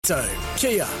So,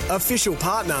 Kia, official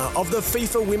partner of the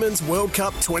FIFA Women's World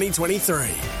Cup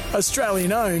 2023.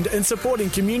 Australian owned and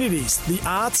supporting communities, the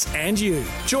arts and you.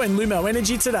 Join Lumo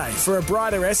Energy today for a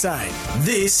brighter SA.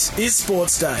 This is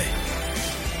Sportsday.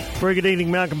 Very good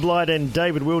evening, Malcolm Blight and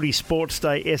David Wildy,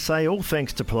 Sportsday SA, all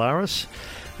thanks to Polaris.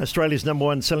 Australia's number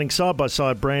one selling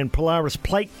side-by-side brand, Polaris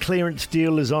plate clearance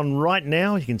deal is on right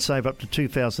now. You can save up to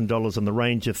 $2,000 on the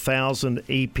range of 1,000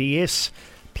 EPS.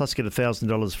 Plus get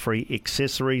 $1,000 free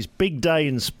accessories. Big day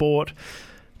in sport.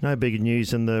 No bigger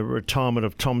news than the retirement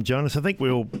of Tom Jonas. I think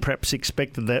we all perhaps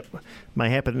expected that may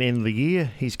happen at the end of the year.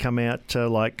 He's come out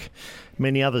like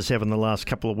many others have in the last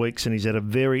couple of weeks, and he's had a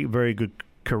very, very good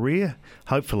career.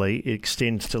 Hopefully it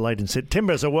extends to late in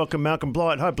September. So welcome Malcolm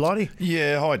Blight. Hi, Blighty.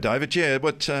 Yeah, hi, David. Yeah,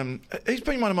 but he's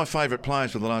been one of my favourite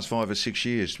players for the last 5 or 6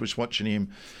 years. Just watching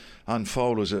him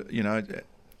unfold as a,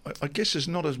 I guess is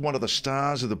not as one of the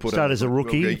stars of the put. Started as a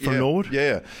rookie for Nord.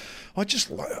 Yeah.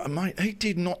 Mate, he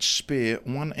did not spare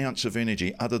 1 ounce of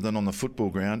energy other than on the football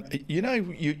ground.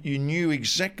 You knew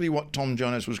exactly what Tom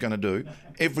Jonas was going to do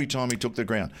every time he took the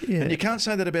ground. Yeah. And you can't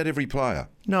say that about every player.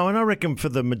 No, and I reckon for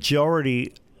the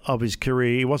majority of his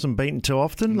career, he wasn't beaten too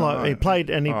often. No. He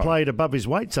played above his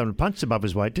weight, so punched above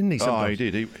his weight, didn't he? Sometimes? Oh, he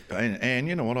did. And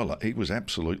you know what? He was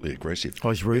absolutely aggressive. Oh,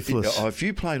 he's ruthless. If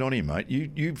you played on him, mate,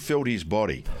 you felt his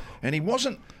body, and he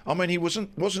wasn't. I mean, he wasn't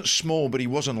small, but he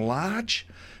wasn't large,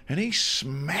 and he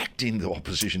smacked into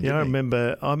opposition. Yeah, I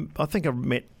remember. I think I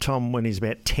met Tom when he's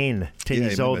about 10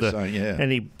 years older,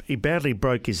 and he badly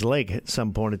broke his leg at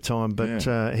some point in time.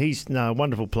 But he's a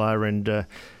wonderful player,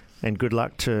 and good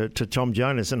luck to Tom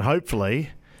Jonas, and hopefully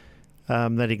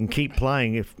that he can keep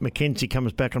playing. If Mackenzie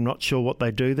comes back, I'm not sure what they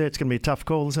do there. It's going to be a tough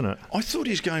call, isn't it? I thought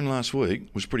his game last week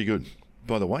was pretty good,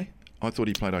 by the way. I thought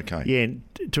he played okay. Yeah,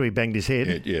 until he banged his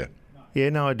head. Yeah. Yeah,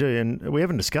 no, I do. And we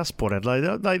haven't discussed Port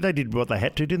Adelaide. They did what they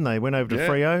had to, didn't they? Went over to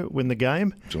Freo, win the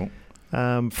game. Sure.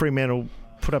 Fremantle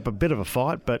put up a bit of a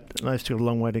fight, but they've still got a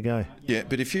long way to go. Yeah,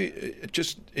 but if you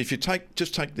take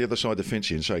the other side of the fence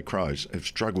here and say Crows have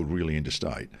struggled really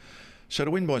interstate, so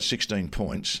to win by 16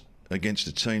 points against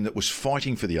a team that was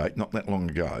fighting for the 8 not that long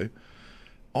ago,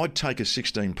 I'd take a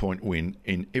 16-point win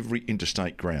in every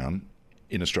interstate ground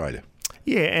in Australia.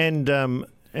 Yeah,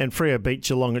 and Freo beat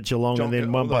Geelong at Geelong and then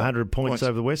won by 100 points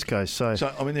over the West Coast. So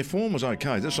I mean, their form was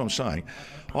okay. That's what I'm saying.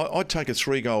 I'd take a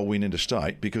 3-goal win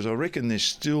interstate because I reckon there's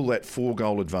still that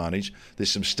 4-goal advantage.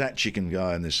 There's some stats you can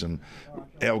go and there's some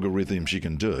algorithms you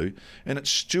can do, and it's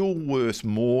still worth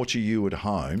more to you at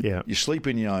home. Yeah. You sleep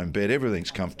in your own bed,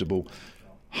 everything's comfortable.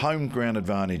 Home ground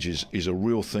advantage is a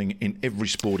real thing in every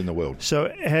sport in the world.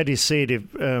 So how do you see it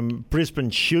if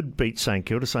Brisbane should beat St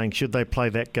Kilda, saying should they play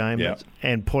that game,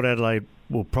 and Port Adelaide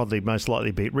will probably most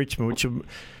likely beat Richmond, which will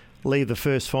leave the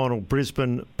first final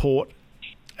Brisbane-Port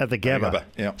at the Gabba.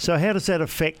 Yeah. So how does that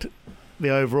affect the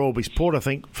overall? Because Port, I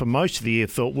think, for most of the year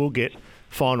thought we'll get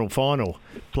final,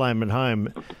 play them at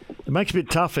home. It makes it a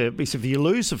bit tougher because if you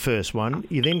lose the first one,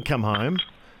 you then come home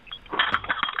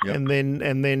and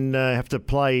then have to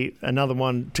play another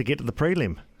one to get to the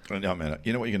prelim. It don't matter.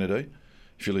 You know what you're going to do?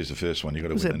 If you lose the first one, you've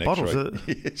got to win the next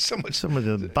race. Someone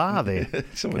at the bar there.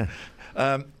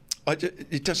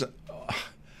 It doesn't.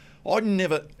 I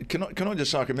never. Can I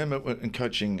just say? I can remember in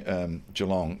coaching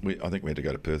Geelong. I think we had to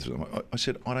go to Perth. I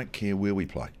said I don't care where we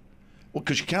play, well,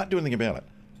 because you can't do anything about it.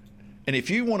 And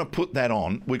if you want to put that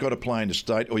on, we've got to play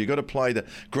interstate, or you've got to play the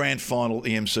grand final at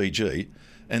the MCG,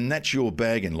 and that's your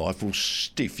bag in life. Well,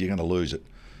 stiff, you're going to lose it.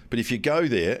 But if you go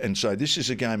there and say, this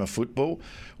is a game of football,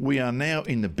 we are now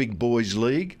in the big boys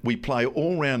league. We play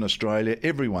all around Australia.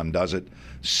 Everyone does it.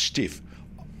 Stiff.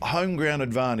 Home ground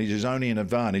advantage is only an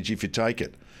advantage if you take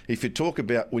it. If you talk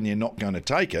about when you're not going to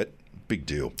take it, big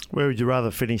deal. Where would you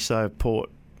rather finish, though, Port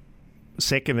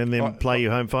second and then play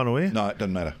your home final here? No, it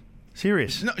doesn't matter.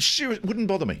 Serious? No, serious. It wouldn't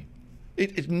bother me.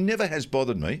 It never has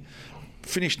bothered me.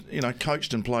 Finished,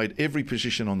 coached and played every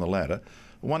position on the ladder.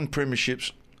 Won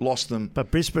premierships, lost them.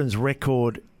 But Brisbane's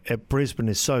record at Brisbane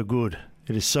is so good.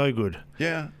 It is so good.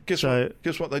 Yeah. Guess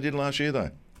what they did last year,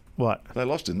 though? What? They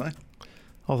lost, didn't they?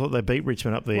 I thought they beat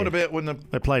Richmond up there. What about when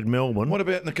they played Melbourne? What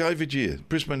about in the COVID year?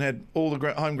 Brisbane had all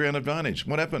the home ground advantage.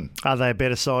 What happened? Are they a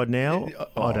better side now?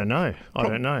 I don't know. I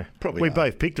don't know. Probably we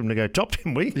both picked them to go top,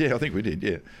 didn't we? Yeah, I think we did,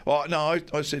 yeah. Oh, no,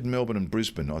 I said Melbourne and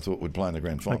Brisbane I thought would play in the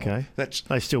grand final. Okay.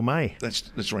 They still may.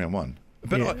 That's round one.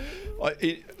 But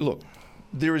look,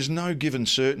 there is no given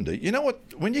certainty. You know what?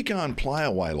 When you go and play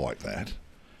away like that,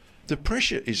 the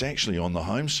pressure is actually on the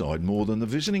home side more than the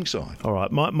visiting side. All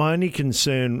right. My only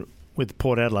concern with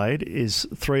Port Adelaide is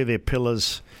 3 of their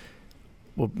pillars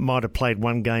might have played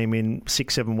one game in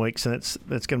 6-7 weeks, and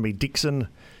that's going to be Dixon,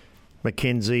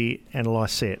 Mackenzie and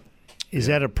Lysette. Is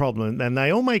that a problem? And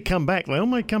they all may come back. They all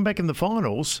may come back in the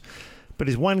finals, but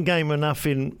is one game enough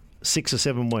in 6 or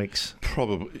 7 weeks?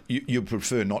 Probably. You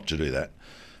prefer not to do that.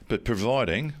 But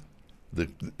providing the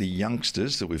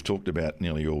youngsters that we've talked about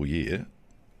nearly all year,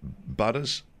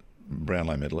 Butters,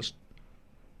 Brownlow medalist,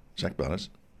 Zach Butters,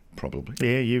 probably.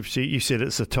 Yeah, you said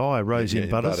it's a tie, Rosie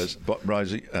and Butters.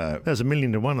 Rosie. That was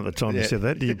 1,000,000 to 1 at the time you said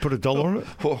that. Did you put $1 on it?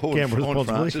 Gamble responsibly.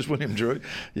 Francis, William Drew.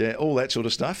 Yeah, all that sort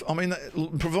of stuff. I mean,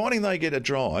 providing they get a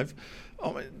drive,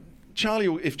 I mean,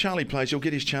 if Charlie plays, he'll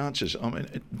get his chances. I mean,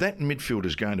 that midfield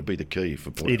is going to be the key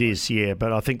for Port. It is, yeah,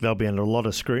 but I think they'll be under a lot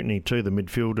of scrutiny too, the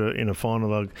midfielder in a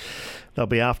final. They'll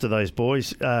be after those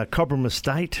boys. Cobram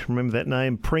Estate, remember that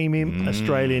name? Premium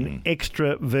Australian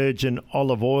Extra Virgin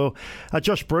Olive Oil.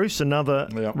 Josh Bruce, another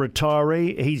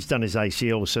retiree. He's done his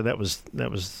ACL, so that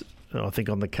was I think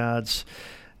on the cards.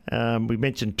 We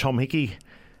mentioned Tom Hickey.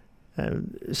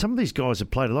 Some of these guys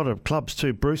have played a lot of clubs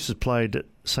too. Bruce has played at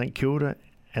St Kilda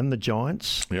and the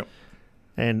Giants,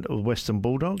 and Western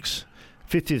Bulldogs.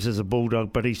 50th as a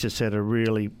Bulldog, but he's just had a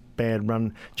really bad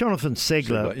run. Jonathan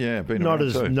Segler, not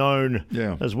as known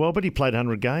as well, but he played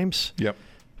 100 games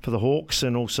for the Hawks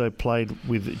and also played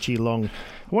with Geelong.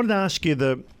 I wanted to ask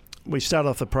you, we start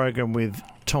off the program with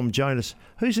Tom Jonas.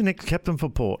 Who's the next captain for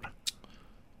Port?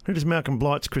 Who does Malcolm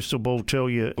Blight's crystal ball tell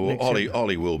you? Well,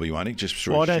 Ollie will be, won't he? Just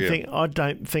I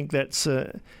don't think that's...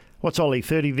 what's Ollie,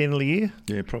 30 the end of the year?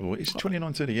 Yeah, probably. It's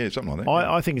 29, 30 years, something like that.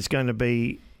 I think it's going to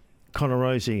be Connor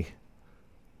Rosie,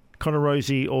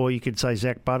 or you could say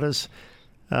Zach Butters.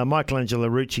 Michelangelo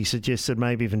Rucci suggested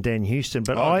maybe even Dan Houston.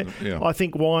 But I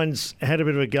think Wines had a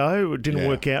bit of a go. It didn't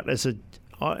work out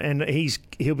and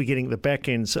he'll be getting the back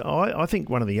end. So I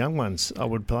think one of the young ones I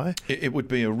would play. It would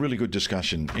be a really good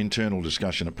internal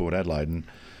discussion at Port Adelaide, and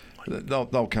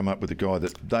they'll come up with a guy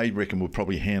that they reckon will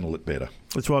probably handle it better.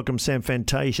 Let's welcome Sam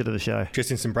Fantasia to the show.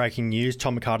 Just in some breaking news,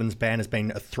 Tom McCartan's ban has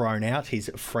been thrown out. He's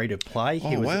free to play.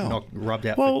 He was rubbed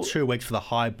out for 2 weeks for the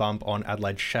high bump on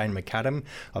Adelaide's Shane McAdam.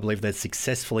 I believe they've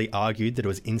successfully argued that it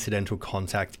was incidental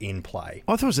contact in play.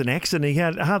 I thought it was an accident. He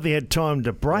hardly had time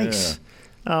to brace.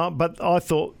 But I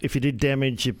thought if you did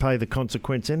damage, you pay the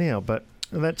consequence anyhow. But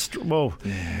that's, I don't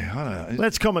know.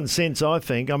 That's common sense, I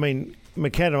think. I mean,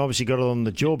 McAdam obviously got it on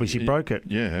the jaw because he broke it.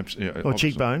 Yeah, absolutely. Or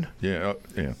cheekbone. Yeah.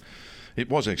 It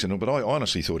was accidental, but I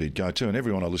honestly thought he'd go too, and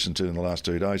everyone I listened to in the last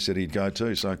 2 days said he'd go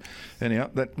too. So, anyhow,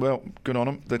 good on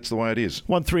him. That's the way it is.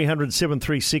 1300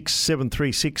 736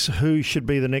 736. Who should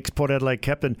be the next Port Adelaide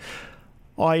captain?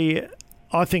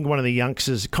 I think one of the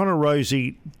youngsters, Connor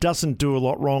Rosie, doesn't do a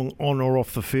lot wrong on or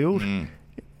off the field.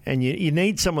 And you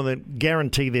need someone that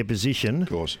guarantee their position. Of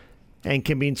course. And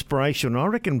can be inspirational. I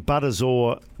reckon Butters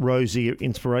or Rosie are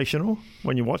inspirational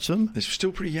when you watch them. They're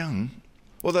still pretty young.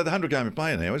 Well, they're the 100-game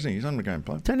player now, isn't he? He's 100-game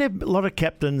player. Don't have a lot of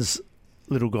captains,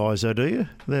 little guys, though, do you?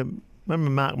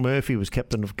 Remember Mark Murphy was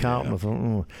captain of Carlton. I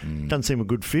thought, doesn't seem a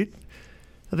good fit.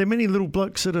 Are there many little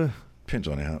blokes that are... Depends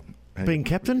on how being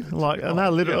captain?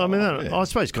 I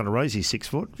suppose Connor Rosie's 6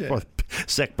 foot. Yeah. Well,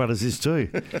 Zach Butters is too.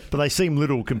 But they seem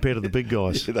little compared to the big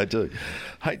guys. Yeah, they do.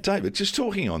 Hey, David, just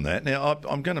talking on that, now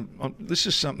this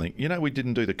is something, we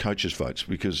didn't do the coaches' votes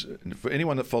because for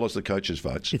anyone that follows the coaches'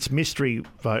 votes... It's mystery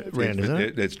vote round, isn't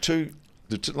it? There's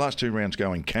the last 2 rounds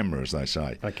go in camera, as they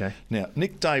say. Okay. Now,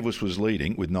 Nick Davis was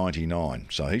leading with 99,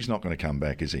 so he's not going to come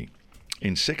back, is he?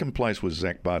 In second place was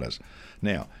Zach Butters.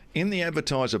 Now, in the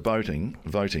advertiser voting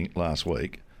last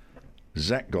week,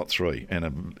 Zach got 3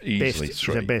 and easily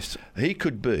 3. The best. He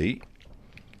could be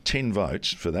 10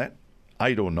 votes for that,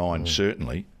 8 or 9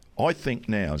 certainly. I think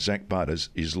now Zach Butters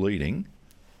is leading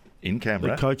in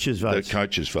Canberra. The coaches'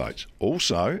 votes.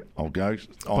 Also, I'll go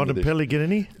on to this. Bontempelli get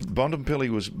any? Bontempelli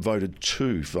was voted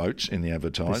 2 votes in the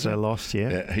advertiser. They lost,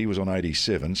 he was on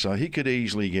 87, so he could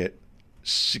easily get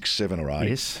 6, 7 or 8.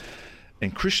 Yes.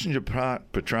 And Christian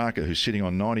Petrarca, who's sitting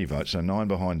on 90 votes, so 9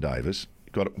 behind Davis,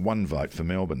 got 1 vote for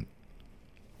Melbourne.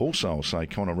 Also, I'll say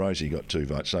Connor Rosie got 2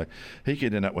 votes, so he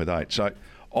could end up with 8. So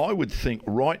I would think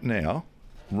right now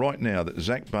that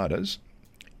Zach Butters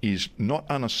is not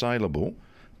unassailable,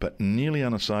 but nearly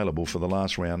unassailable for the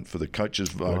last round for the coaches'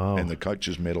 vote and the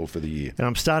coaches' medal for the year. And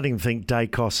I'm starting to think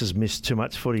Dacos has missed too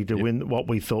much footy to win what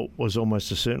we thought was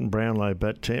almost a certain Brownlow,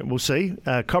 but we'll see.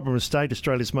 Cobram Estate,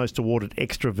 Australia's most awarded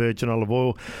extra virgin olive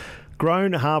oil,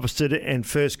 grown, harvested and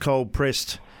first cold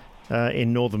pressed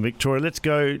in northern Victoria. Let's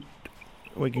go.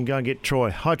 We can go and get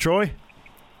Troy. Hi, Troy.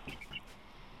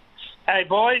 Hey,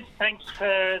 boys. Thanks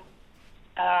for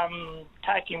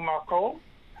taking my call.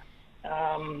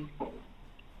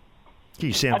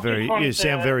 You sound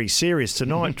very serious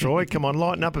tonight, Troy. Come on,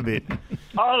 lighten up a bit.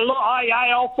 Oh, look,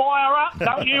 I'll fire up.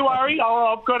 Don't you worry.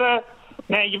 I've got to...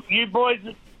 Now, you boys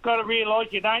got to realise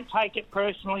you don't take it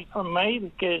personally from me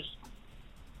because,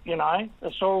 you know,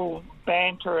 it's all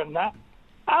banter and that.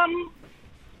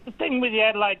 The thing with the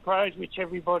Adelaide Crows, which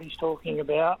everybody's talking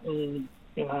about, and,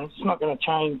 you know, it's not going to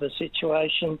change the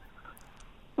situation.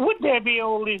 Would there be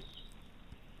all this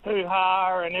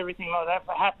hoo-ha and everything like that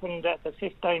that happened at the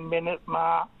 15-minute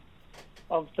mark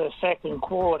of the second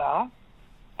quarter?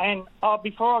 And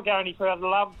before I go any further, I'd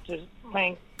love to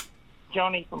thank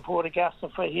Johnny from Port Augusta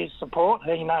for his support.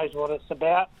 He knows what it's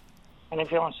about. And if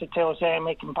he wants to tell Sam,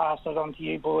 he can pass it on to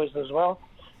you boys as well.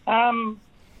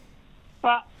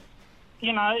 But,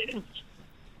 you know,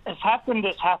 it's happened.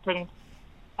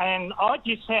 And I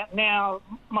just have now,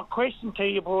 my question to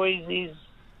you boys is,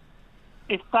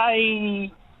 if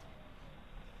they,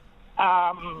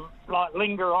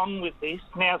 linger on with this,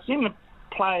 now it's in the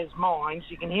players' minds,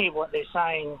 you can hear what they're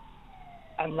saying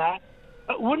and that,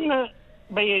 but wouldn't it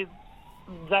be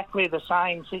exactly the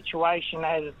same situation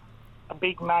as a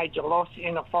big major loss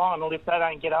in a final if they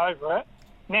don't get over it?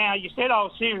 Now, you said I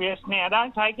was serious. Now,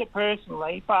 don't take it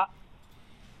personally, but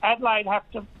Adelaide have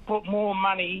to put more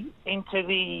money into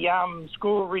the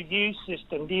score review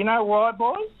system. Do you know why,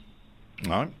 boys?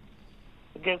 No.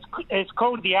 Because it's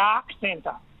called the ARC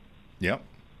Centre. Yep.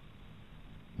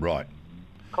 Right.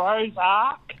 Crows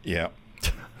ARC. Yeah.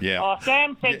 Yeah. Oh,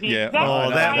 Sam said the exact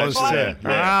that was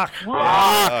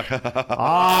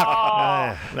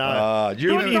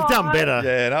You've done better.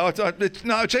 Yeah,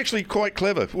 no, it's actually quite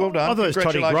clever. Well done. I thought it was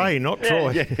Toddy Gray, not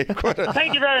Troy. Yeah,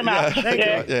 Thank you very much.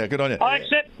 Yeah, good on you. I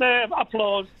accept the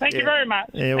applause. Thank you very much.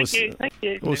 Yeah, Thank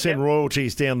you. We'll send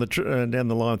royalties down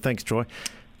the line. Thanks, Troy.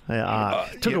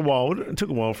 Took a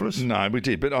while for us. No, we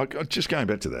did. But just going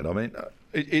back to that, I mean,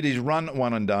 it is run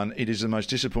one and done. It is the most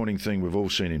disappointing thing we've all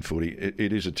seen in footy.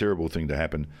 It is a terrible thing to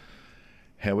happen.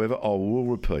 However, I will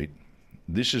repeat,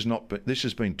 this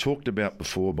has been talked about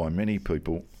before by many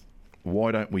people.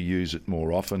 Why don't we use it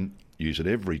more often? Use it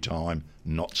every time,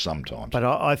 not sometimes. But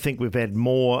I think we've had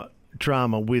more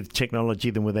drama with technology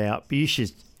than without.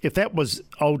 If that was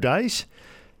old days,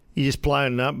 you just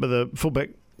playing up with a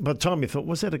fullback. By the time you thought,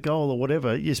 was that a goal or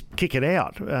whatever, you just kick it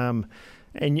out.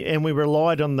 And we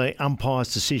relied on the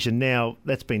umpire's decision. Now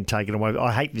that's been taken away.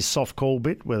 I hate this soft call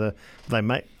bit where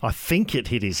I think it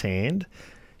hit his hand.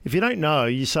 If you don't know,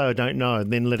 you say I don't know,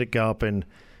 and then let it go up and.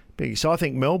 So I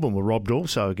think Melbourne were robbed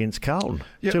also against Carlton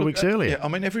 2 weeks earlier. Yeah, I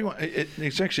mean, everyone.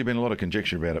 It's actually been a lot of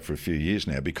conjecture about it for a few years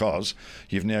now because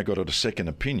you've now got a second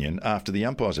opinion after the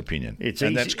umpire's opinion,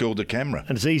 that's called the camera.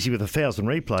 And it's easy with 1,000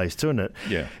 replays too, isn't it?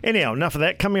 Yeah. Anyhow, enough of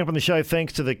that. Coming up on the show,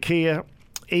 thanks to the Kia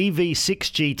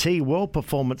EV6 GT World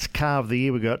Performance Car of the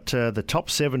Year. We've got the top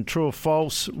 7, true or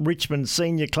false, Richmond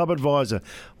Senior Club Advisor.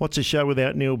 What's a show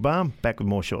without Neil Baum? Back with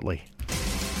more shortly.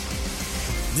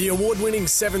 The award-winning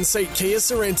 7-seat Kia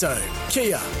Sorrento.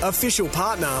 Kia, official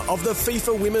partner of the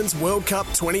FIFA Women's World Cup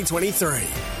 2023.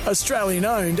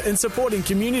 Australian-owned and supporting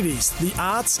communities, the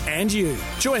arts and you.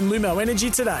 Join Lumo Energy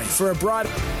today for a bright...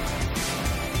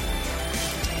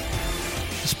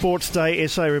 Sportsday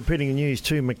SA repeating the news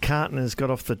too. McCartan has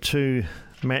got off the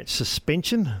 2-match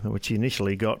suspension, which he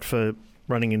initially got for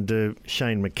running into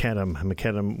Shane McAdam.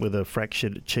 McAdam with a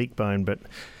fractured cheekbone, but...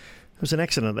 it was an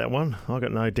accident, that one. I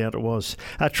got no doubt it was.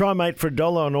 Try Mate for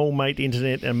 $1 on all Mate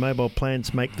internet and mobile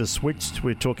plans. Make the switch.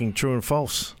 We're talking true and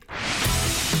false.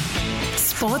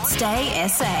 Sportsday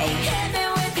SA.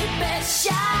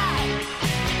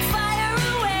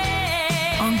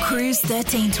 On Cruise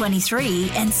 1323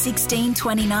 and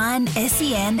 1629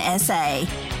 SEN SA.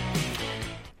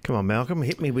 Come on, Malcolm.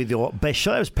 Hit me with your best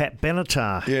show. That was Pat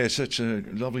Benatar. Yeah, such a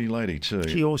lovely lady too.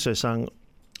 She also sung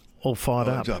All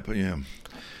Fired Up. Yeah.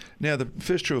 Now, the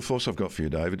first true or false I've got for you,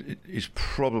 David, is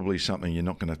probably something you're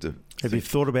not going to have to... Have you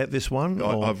thought about this one?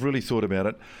 I've really thought about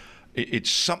it.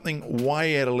 It's something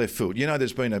way out of left field. You know,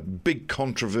 there's been a big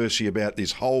controversy about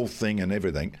this whole thing and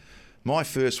everything. My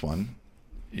first one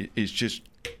is just,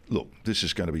 look, this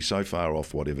is going to be so far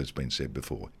off whatever's been said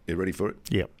before. You ready for it?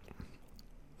 Yep.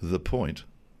 The point,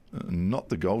 not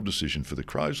the goal decision for the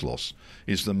Crows loss,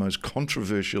 is the most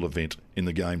controversial event in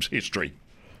the game's history.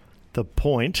 The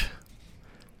point...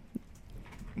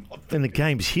 in the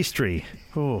game's history.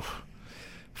 Oh,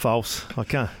 false. I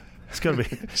can't. It's got to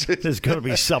be. There's got to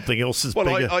be something else that's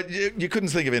bigger. You couldn't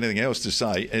think of anything else to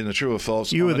say in a true or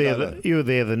false. You were there. You were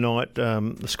there the night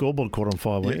the scoreboard caught on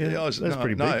fire. Weren't you? Yeah, that's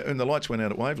pretty big. No, and the lights went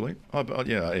out at Waverley.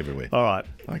 everywhere. All right.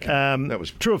 Okay. That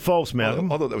was true or false,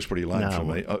 Malcolm. I thought that was pretty lame for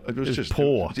me. It was just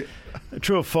poor.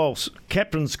 True or false?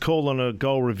 Captain's call on a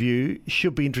goal review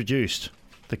should be introduced.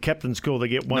 The captain's call, they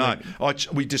get one. No,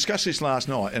 we discussed this last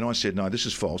night, and I said, no, this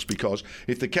is false, because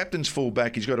if the captain's full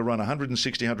back, he's got to run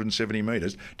 160, 170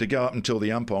 metres to go up until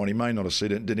the umpire, and he may not have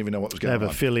seen it, didn't even know what was going on.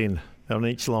 Have a fill-in on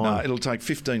each line. No, it'll take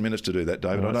 15 minutes to do that,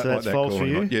 David. Right, I don't so like that's that false call. for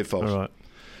you? Yeah, false. All right.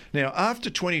 Now, after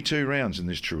 22 rounds in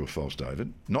this, true or false,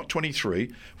 David, not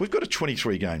 23, we've got a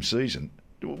 23-game season.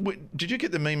 Did you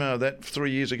get the memo of that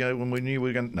 3 years ago when we knew we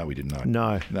were going to... No, we didn't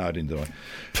know. No, I didn't do it.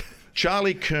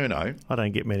 Charlie Curnow. I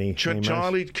don't get many.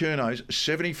 Charlie Curnow's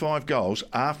 75 goals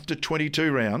after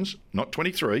 22 rounds, not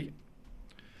 23,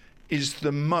 is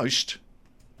the most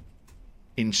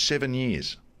in 7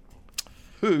 years.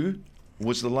 Who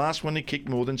was the last one to kick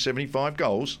more than 75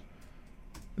 goals?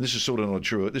 This is sort of not a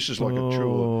true. This is like a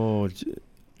true.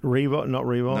 Reebok, not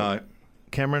Reebok. No.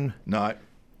 Cameron. No.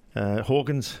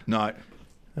 Hawkins. No.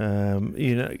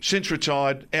 Since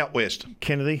retired, out west.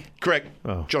 Kennedy. Correct.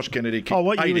 Oh. Josh Kennedy. Oh,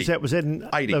 what 80. year was that? Was that in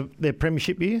 80. Their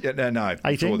premiership year? Yeah, no.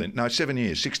 18? Before then. No, 7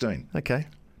 years. 16. Okay.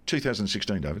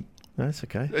 2016, David. No, that's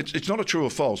okay. It's not a true or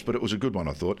false, but it was a good one,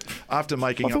 I thought, after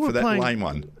making up for that lame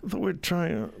one. I thought we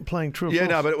were playing true or false. Yeah,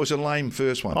 no, but it was a lame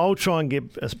first one. I'll try and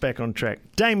get us back on track.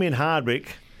 Damien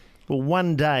Hardwick will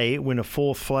one day win a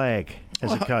fourth flag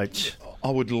as a coach. I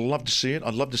would love to see it.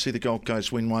 I'd love to see the Gold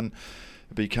Coast win one,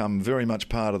 become very much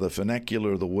part of the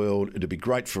vernacular of the world. It'd be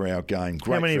great for our game.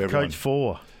 Great. How many for have everyone. coached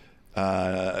for?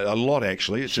 A lot,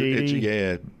 actually.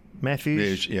 Sheedy,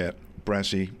 Matthews? Yeah.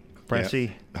 Brassy. Yeah.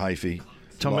 Hafey.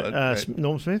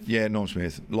 Norm Smith? Yeah, Norm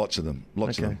Smith. Lots of them.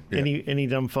 Lots of them. Yeah. Any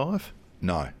done 5?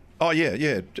 No. Oh,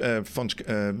 yeah. Fons,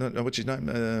 what's his name?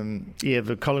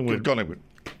 The Collingwood. Collingwood.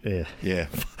 Yeah.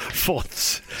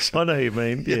 Fonts. I know who you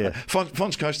mean. Yeah.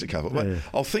 Fons Coast a couple. Yeah.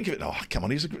 I'll think of it. Oh, come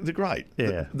on. He's the great.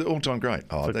 Yeah. The all-time great.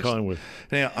 Oh, for Collingwood.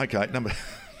 Now, okay, number...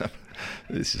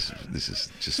 This is.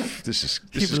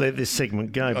 You can let this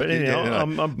segment go, but anyhow,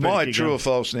 I'm my true or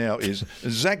false now is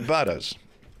Zach Butters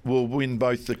will win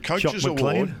both the Coaches Jock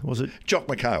McLean, Award. was it? Jock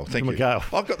McHale, thank you. McHale.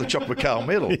 I've got the Jock McHale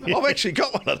medal. Yeah. I've actually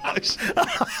got one of those.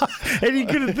 And you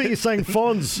couldn't think you're saying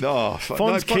Fons. No,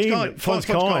 Fons Kine. Fons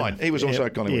Kine. He was also a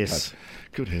Collingwood yes. coach.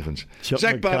 Good heavens. Jock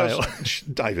Zach McHale. Butters,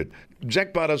 David.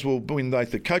 Zach Butters will win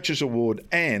both the Coaches Award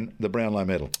and the Brownlow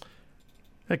medal.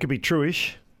 That could be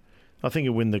true-ish. I think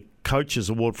he'll win the Coaches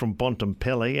Award from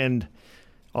Bontempelli, and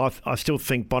I still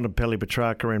think Bontempelli,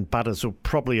 Petrarca and Butters will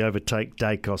probably overtake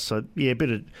Dacos. So, yeah, a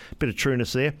bit of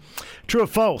trueness there. True or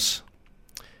false?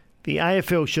 The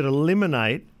AFL should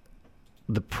eliminate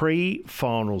the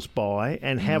pre-finals bye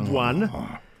and have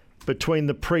one between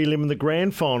the prelim and the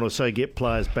grand final so you get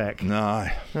players back. No.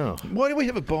 Oh. Why do we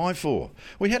have a bye for?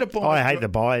 We had a bye. I hate the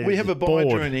bye. We have a bye bored.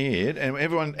 during the year, and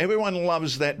everyone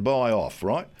loves that bye off,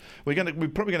 right? We're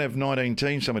probably going to have 19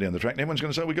 teams somewhere down the track, and everyone's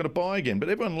going to say we've got a bye again. But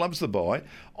everyone loves the bye.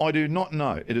 I do not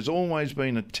know. It has always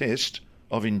been a test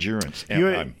of endurance.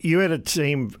 You had a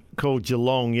team called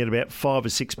Geelong. You had about 5 or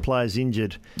 6 players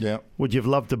injured. Yeah. Would you have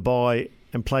loved to buy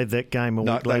and played that game a week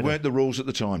later? No, they weren't the rules at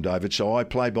the time, David, so I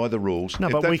play by the rules. No,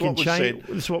 but we can change.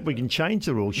 This is what we can change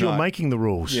the rules. You're making the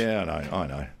rules. Yeah, I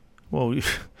know. Well,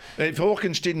 if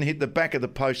Hawkins didn't hit the back of the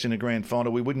post in a grand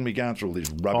final, we wouldn't be going through all this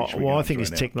rubbish. I think his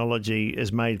technology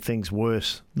has made things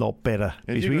worse, not better.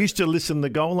 We used to listen to the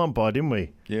goal umpire, didn't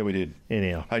we? Yeah, we did.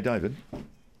 Anyhow. Hey, David,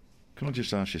 can I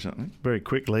just ask you something? Very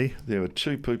quickly. There are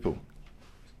 2 people.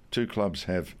 2 clubs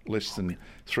have less than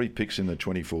 3 picks in the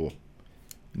 24.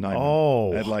 Name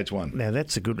them. Adelaide's one. Now,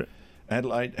 that's a good...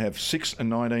 Adelaide have 6 and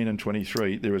 19 and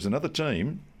 23. There is another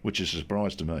team, which is a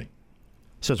surprise to me.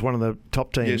 So it's one of the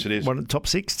top teams? Yes, it is. One of the top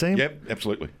 6 teams? Yep,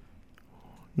 absolutely.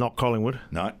 Not Collingwood?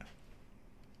 No.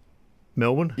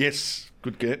 Melbourne? Yes,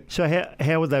 good get. So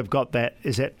how would they have got that?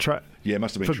 Is that... Yeah, it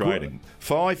must have been trading.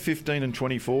 5, 15 and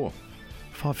 24.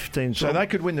 5, 15... So they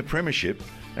could win the premiership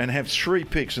and have 3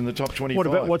 picks in the top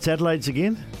 25. What's Adelaide's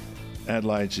again?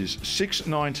 Adelaide's is 6,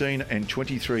 19 and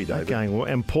 23, David. Okay, well,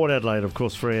 and Port Adelaide, of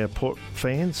course, for our Port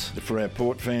fans. For our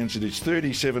Port fans, it is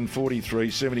 37,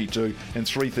 43, 72 and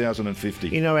 3,050.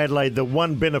 You know, Adelaide, the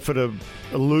one benefit of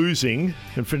losing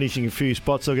and finishing a few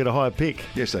spots, they'll get a higher pick.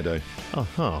 Yes, they do. I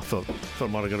thought I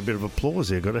might have got a bit of applause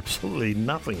there. Got absolutely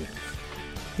nothing.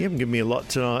 You haven't given me a lot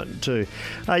tonight, too.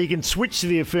 You can switch to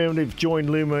the affirmative.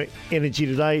 Join Luma Energy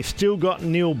today. Still got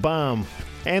Neil Baum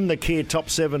and the Kia Top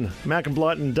 7. Malcolm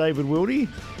Blight and David Wildy.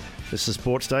 This is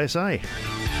Sportsday SA.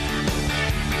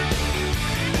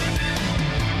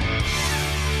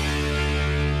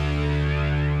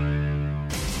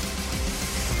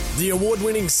 The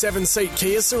award-winning 7-seat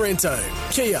Kia Sorrento.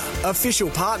 Kia, official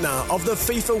partner of the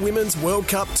FIFA Women's World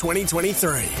Cup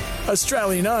 2023.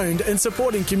 Australian owned and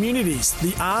supporting communities,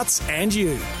 the arts and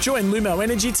you. Join Lumo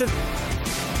Energy today.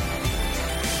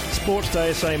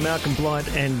 Sportsday SA, Malcolm Blight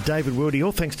and David Wildy.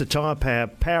 All thanks to Tyre Power.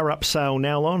 Power Up sale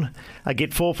now on.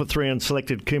 Get 4 for 3 on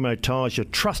selected Kumho tyres. Your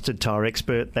trusted tyre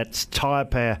expert. That's Tyre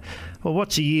Power. Well,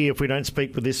 what's a year if we don't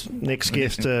speak with this next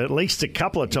guest at least a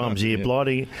couple of times a year,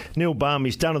 Blighty? Neil Baum,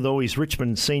 he's done it all. He's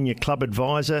Richmond Senior Club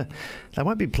Advisor. They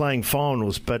won't be playing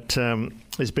finals, but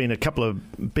there's been a couple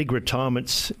of big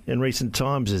retirements in recent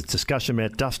times. There's discussion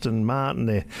about Dustin Martin.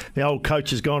 The old coach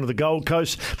has gone to the Gold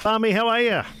Coast. Barmy, how are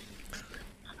you?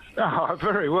 Oh,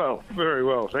 very well,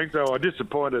 thanks. I'm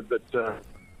disappointed that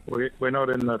we're not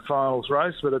in the finals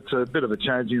race, but it's a bit of a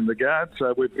change in the guard,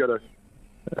 so we've got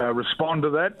to respond to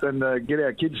that and get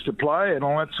our kids to play and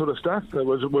all that sort of stuff. It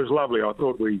was lovely. I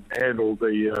thought we handled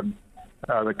the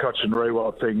Koch and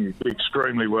Rewalt thing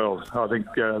extremely well. I think,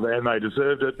 and they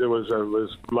deserved it. It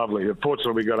was lovely.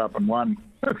 Unfortunately, we got up and won,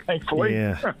 thankfully.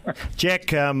 Yeah.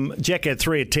 Jack had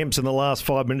 3 attempts in the last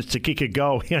 5 minutes to kick a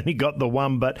goal. He only got the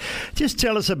one. But just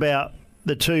tell us about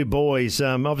the two boys.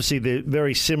 Obviously, they're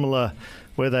very similar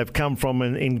where they've come from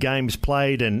in games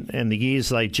played and the years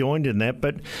they joined in that.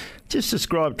 But just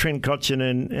describe Trent Cotchin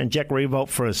and Jack Rewalt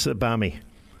for us, Barmy.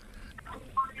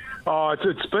 Oh,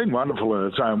 it's been wonderful in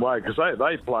its own way because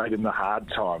they played in the hard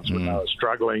times when they were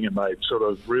struggling, and they sort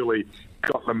of really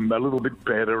got them a little bit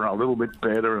better and a little bit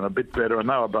better and a bit better, and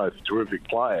they were both terrific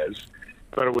players.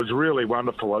 But it was really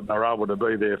wonderful that they were able to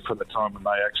be there for the time when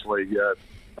they actually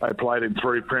they played in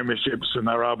 3 premierships, and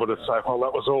they were able to say, well,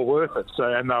 that was all worth it.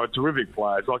 So, and they were terrific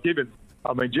players. Like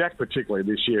Jack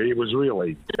particularly this year, he was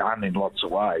really done in lots of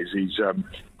ways. He's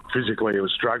physically he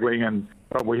was struggling, and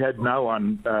we had no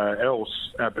one else,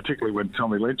 particularly when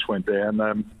Tommy Lynch went down.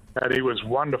 And he was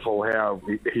wonderful how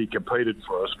he competed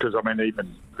for us because,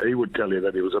 even he would tell you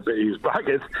that he was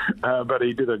buggered, but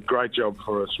he did a great job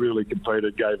for us, really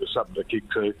competed, gave us something to kick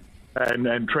to.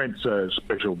 And Trent's a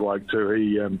special bloke too.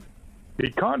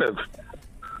 He kind of,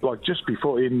 like just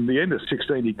before, in the end of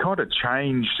 16, he kind of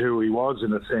changed who he was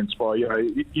in a sense by,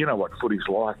 you know what footy's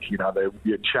like,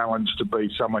 you're challenged to be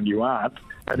someone you aren't.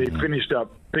 And he finished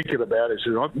up thinking about it,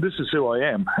 said, this is who I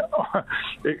am.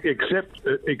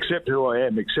 accept who I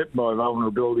am, accept my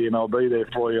vulnerability, and I'll be there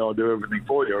for you, I'll do everything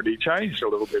for you. And he changed a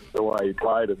little bit the way he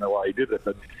played and the way he did it.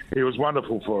 But he was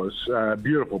wonderful for us,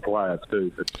 beautiful player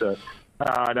too. But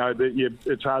I know that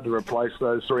it's hard to replace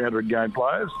those 300-game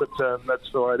players, but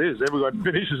that's the way it is. Everyone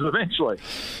finishes eventually.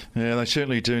 Yeah, they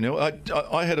certainly do. Now,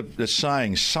 I had a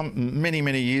saying many,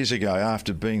 many years ago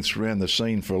after being around the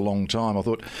scene for a long time. I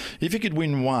thought, if you could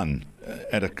win one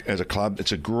as a club,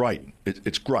 it's great.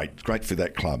 It's great for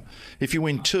that club. If you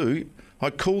win 2, I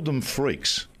called them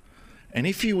freaks. And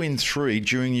if you win 3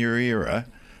 during your era,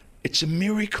 it's a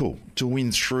miracle to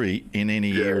win 3 in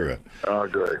any era. I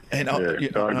agree. And I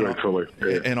agree fully.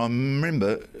 Yeah. And I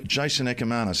remember Jason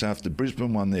Ekamanis after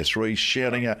Brisbane won their 3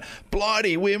 shouting out,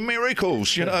 "Blighty, we're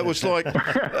miracles!" It was like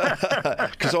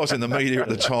because I was in the media at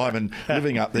the time and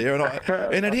living up there,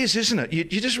 and it is, isn't it?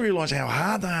 You just realise how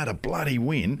hard they are to bloody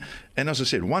win. And as I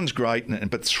said, 1's great,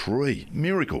 but 3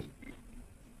 miracle.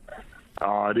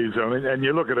 Oh, it is. And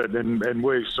you look at it, and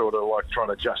we're sort of like trying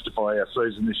to justify our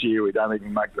season this year. We don't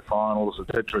even make the finals,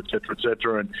 et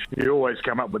cetera. And you always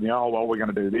come up with, we're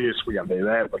going to do this, we're going to do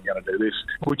that, we're going to do this,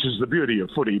 which is the beauty of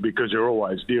footy because you're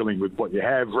always dealing with what you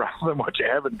have rather than what you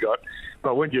haven't got.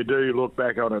 But when you do look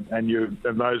back on it, and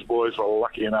those boys were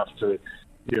lucky enough to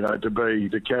carry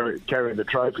the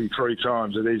trophy 3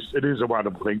 times, it is a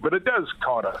wonderful thing. But it does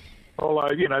kind of. Although,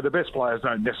 the best players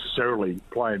don't necessarily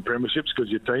play in premierships because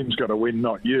your team's got to win,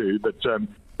 not you. But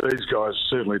these guys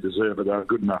certainly deserve it. They're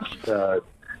good enough, to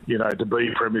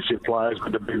be premiership players,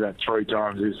 but to be that 3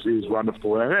 times is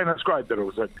wonderful. And it's great that it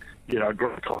was a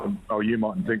great club. Oh, you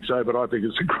mightn't think so, but I think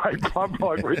it's a great club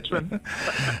like Richmond.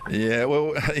 Yeah,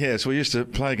 well, yes, we used to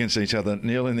play against each other,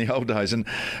 Neil, in the old days. And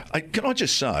can I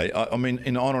just say,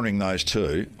 in honouring those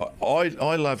 2,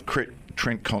 I love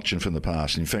Trent Cotchin from the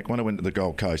past. In fact, when I went to the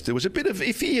Gold Coast, there was a bit of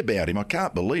iffy about him. I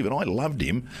can't believe it. I loved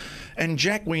him. And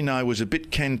Jack, we know, was a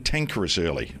bit cantankerous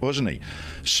early, wasn't he?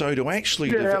 So to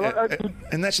actually...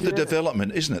 and that's the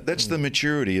development, isn't it? That's the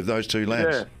maturity of those 2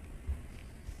 lads.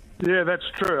 Yeah, that's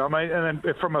true. And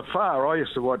then from afar, I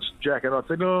used to watch Jack, and I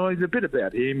think, there's a bit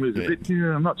about him. There's a bit,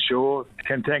 I'm not sure.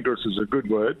 Cantankerous is a good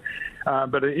word.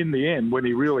 But in the end, when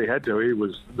he really had to, he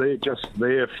was just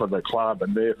there for the club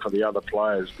and there for the other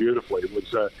players beautifully. It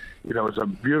was a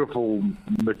beautiful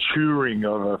maturing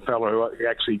of a fellow who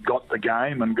actually got the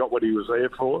game and got what he was there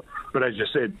for. But as you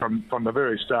said, from the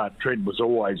very start, Trent was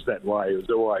always that way. He was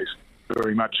always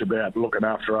very much about looking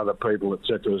after other people,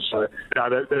 etc. So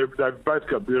they've both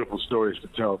got beautiful stories to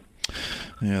tell.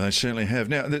 Yeah, they certainly have.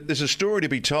 Now, there's a story to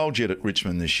be told yet at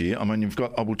Richmond this year. I mean,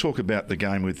 I will talk about the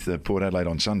game with Port Adelaide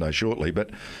on Sunday shortly, but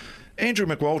Andrew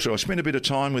McWalter, I spent a bit of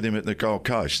time with him at the Gold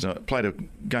Coast. I played a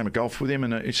game of golf with him,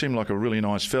 and he seemed like a really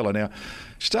nice fella. Now,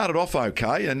 started off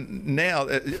okay, and now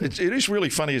it is really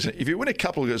funny, isn't it? If you win a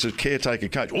couple as a caretaker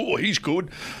coach, oh, he's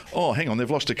good. Oh, hang on, they've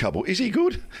lost a couple. Is he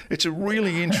good? It's a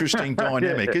really interesting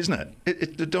dynamic, isn't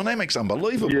it? The dynamic's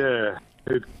unbelievable. Yeah,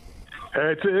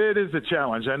 it is a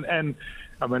challenge, and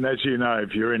I mean, as you know,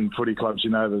 if you're in footy clubs,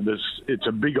 you know that it's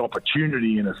a big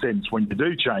opportunity in a sense when you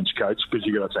do change coach, because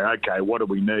you've got to say, okay, what do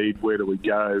we need? Where do we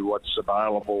go? What's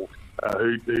available?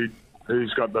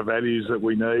 Who's got the values that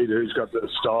we need? Who's got the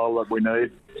style that we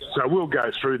need? So we'll go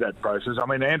through that process. I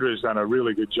mean, Andrew's done a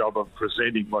really good job of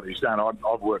presenting what he's done.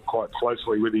 I've worked quite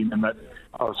closely with him, and that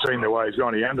I've seen the way he's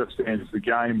gone. He understands the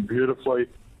game beautifully.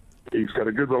 He's got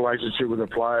a good relationship with the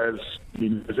players. He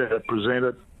knows how to present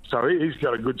it. So he's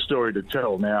got a good story to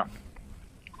tell. Now,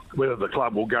 whether the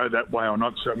club will go that way or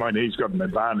not, so, I mean, he's got an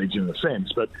advantage in a sense,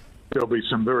 but there'll be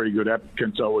some very good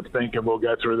applicants, I would think, and we'll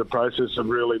go through the process of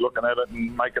really looking at it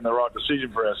and making the right decision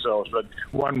for ourselves. But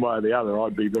one way or the other,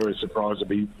 I'd be very surprised if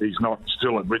he's not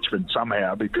still at Richmond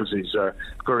somehow, because he's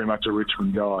very much a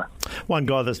Richmond guy. One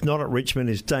guy that's not at Richmond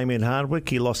is Damien Hardwick.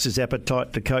 He lost his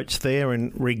appetite to coach there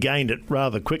and regained it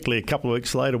rather quickly. A couple of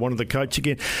weeks later, wanted to coach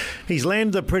again. He's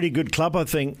landed a pretty good club, I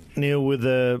think, Neil, with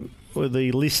the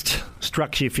list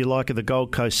structure, if you like, of the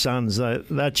Gold Coast Suns.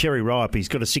 They're cherry ripe. He's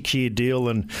got a 6-year deal,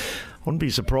 and I wouldn't be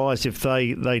surprised if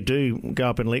they do go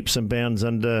up in leaps and bounds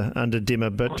under Dimmer.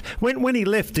 But when he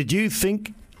left, did you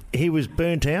think he was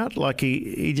burnt out? Like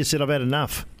he just said, I've had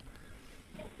enough?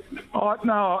 Oh,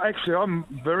 no, actually, I'm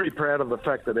very proud of the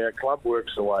fact that our club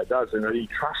works the way it does, and that he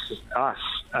trusts us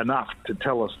enough to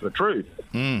tell us the truth.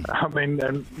 I mean,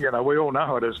 and, you know, we all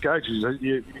know it as coaches.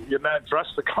 You don't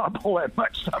trust the club all that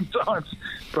much sometimes,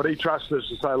 but he trusts us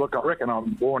to say, look, I reckon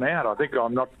I'm worn out. I think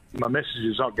my message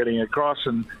is not getting across,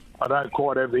 and I don't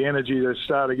quite have the energy to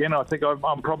start again. I think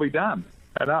I'm probably done.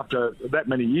 And after that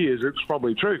many years, it's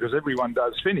probably true, because everyone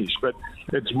does finish. But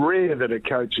it's rare that a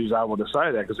coach is able to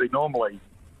say that, because he normally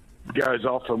goes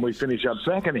off and we finish up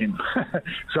sacking him.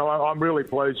 So I'm really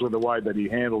pleased with the way that he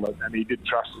handled it, and he did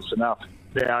trust us enough.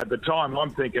 Now, at the time,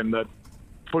 I'm thinking that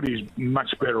footy's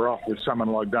much better off with someone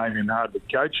like Damien Hardwick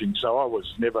coaching, so I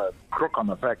was never crook on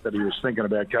the fact that he was thinking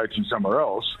about coaching somewhere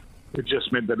else. It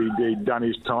just meant that he'd done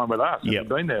his time with us, and he'd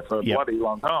been there for a bloody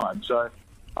long time. So,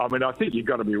 I mean, I think you've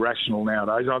got to be rational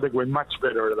nowadays. I think we're much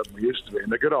better than we used to be. In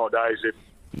the good old days, if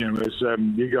you know, as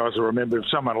you guys will remember, if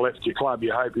someone left your club,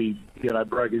 you hope he,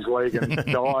 broke his leg and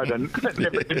died and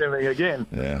never did anything again.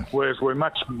 Yeah. Whereas we're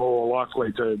much more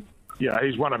likely to,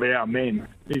 he's one of our men.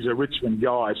 He's a Richmond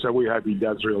guy, so we hope he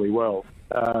does really well.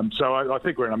 So I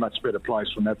think we're in a much better place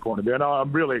from that point of view. And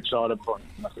I'm really excited for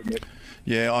him.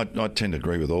 Yeah, I tend to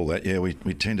agree with all that. Yeah, we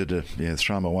tended to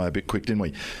throw him away a bit quick, didn't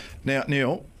we? Now,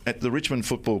 Neil, at the Richmond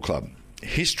Football Club,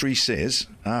 history says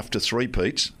after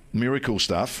three-peats, miracle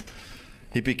stuff,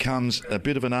 it becomes a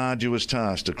bit of an arduous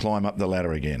task to climb up the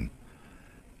ladder again.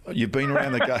 You've been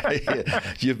around the game.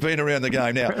 You've been around the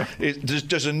game. Now,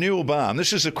 does a Neil Balme,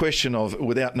 this is a question of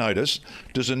without notice,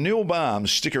 does a Neil Balme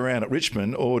stick around at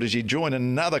Richmond, or does he join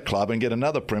another club and get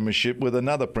another premiership with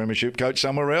another premiership coach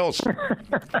somewhere else?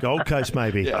 Gold Coast,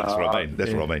 maybe. Yeah, that's what I mean.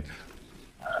 That's what I mean.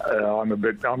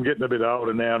 I'm getting a bit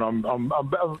older now, and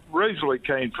I'm reasonably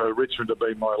keen for Richmond to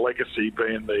be my legacy,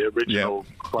 being the original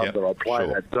club that I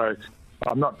played at. So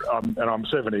I'm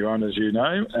 71, as you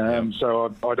know.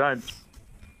 So I don't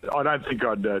think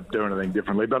I'd do anything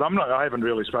differently. But I haven't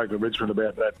really spoken to Richmond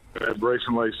about that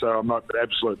recently, so I'm not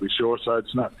absolutely sure. So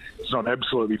it's not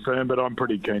absolutely firm, but I'm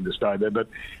pretty keen to stay there. But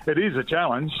it is a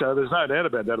challenge, so there's no doubt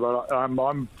about that. But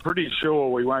I'm pretty sure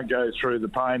we won't go through the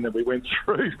pain that we went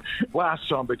through last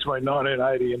time between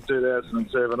 1980 and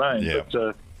 2017.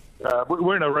 Yeah. But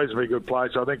we're in a reasonably good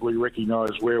place. I think we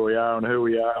recognise where we are and who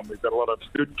we are, and we've got a lot of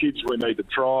good kids we need to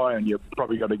try, and you've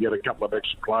probably got to get a couple of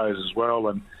extra players as well.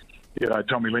 And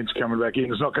Tommy Lynch coming back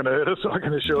in is not going to hurt us, I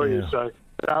can assure you. So,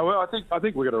 I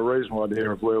think we've got a reasonable idea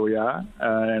of where we are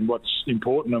and what's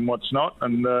important and what's not,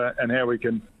 and how we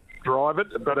can drive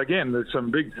it. But again, there's some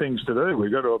big things to do.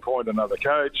 We've got to appoint another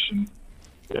coach, and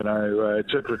et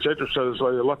cetera, et cetera. So there's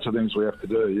lots of things we have to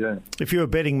do. Yeah. If you're a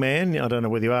betting man, I don't know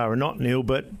whether you are or not, Neil,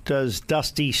 but does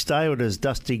Dusty stay or does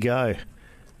Dusty go?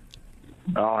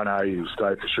 Oh no, he'll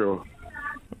stay for sure.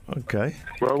 Okay.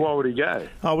 Well, why would he go?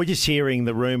 Oh, we're just hearing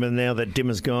the rumour now that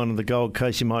Dimmer's gone to the Gold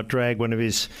Coast. He might drag one of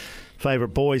his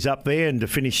favourite boys up there and to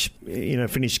finish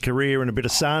career in a bit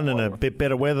of sun and a bit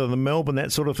better weather than Melbourne,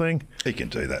 that sort of thing. He can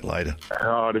do that later.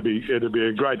 Oh, it'd be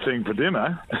a great thing for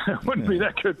Dimmer. It wouldn't be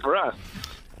that good for us.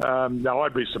 No,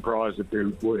 I'd be surprised if he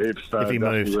moved. Were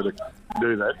to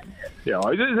do that. Yeah,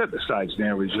 he's at the stage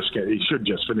now. He should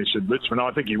just finish at Richmond.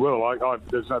 I think he will.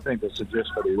 There's nothing to suggest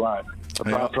that he won't,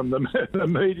 apart from the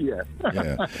media.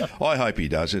 Yeah, I hope he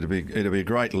does. It'll be a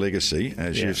great legacy,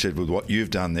 as you've said, with what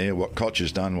you've done there, what Koch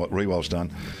has done, what Rewell's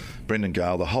done. Brendan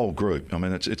Gale, the whole group. I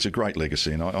mean, it's a great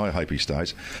legacy, and I hope he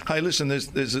stays. Hey, listen, there's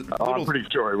a little... I'm pretty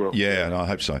sure he will. Yeah, and I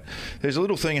hope so. There's a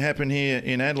little thing happened here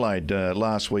in Adelaide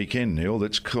last weekend, Neil,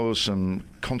 that's caused some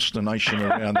consternation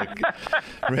around the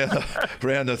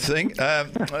thing.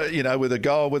 With a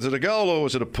goal, was it a goal or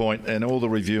was it a point, and all the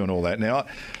review and all that. Now,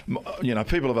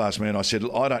 people have asked me, and I said,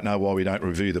 I don't know why we don't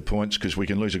review the points, because we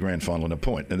can lose a grand final in a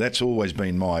point, and that's always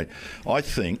been I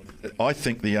think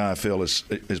the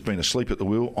AFL has been asleep at the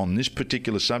wheel on this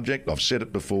particular subject. I've said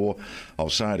it before, I'll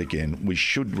say it again. We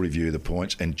should review the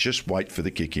points and just wait for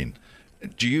the kick in.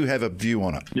 Do you have a view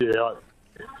on it? Yeah.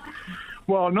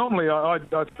 Well, normally I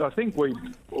think we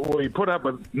we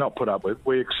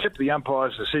accept the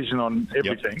umpire's decision on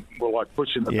everything. Yep. We're like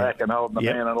pushing the back and holding the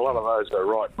man, and a lot of those are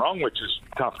right and wrong, which is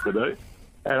tough to do.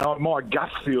 And my gut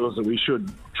feels that we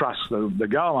should trust the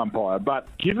goal umpire. But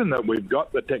given that we've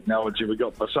got the technology we've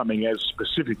got for something as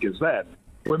specific as that,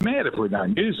 we're mad if we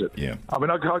don't use it. Yeah. I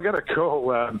mean, I got a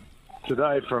call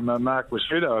today from Mark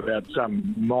Wasudo about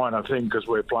some minor thing because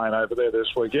we're playing over there this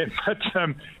weekend.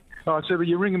 But I said, well,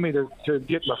 you're ringing me to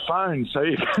get my phone so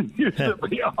you can use it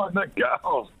behind the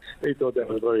goal. He thought that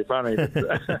was very funny.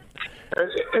 But,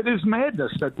 it is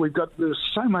madness that there's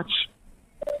so much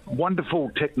wonderful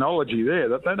technology there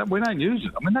that we don't use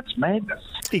it. I mean, that's madness.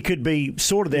 It could be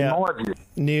sorted out,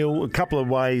 Neil, a couple of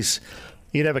ways.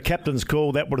 You'd have a captain's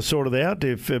call, that would have sorted out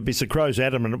if Mr. Crow's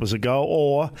adamant it was a goal.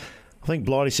 Or I think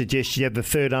Blighty suggests you have the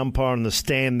third umpire in the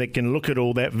stand that can look at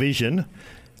all that vision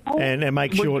and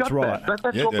make sure it's right.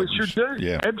 That's what we should do.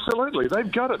 Yeah. Absolutely.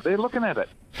 They've got it. They're looking at it.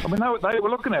 I mean, they were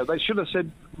looking at it. They should have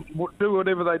said, do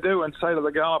whatever they do and say to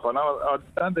the goal umpire, no, I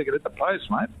don't think it hit the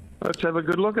post, mate. Let's have a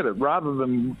good look at it, rather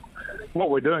than what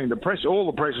we're doing. All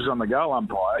the pressure's on the goal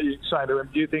umpire. You say to him,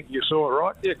 do you think you saw it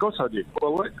right? Yeah, of course I did.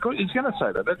 Well, he's going to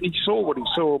say that. He saw what he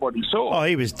saw. Oh,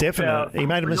 he was definite. He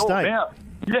made a mistake.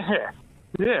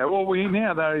 Yeah, well, we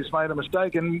now know he's made a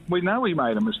mistake, and we know he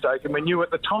made a mistake, and we knew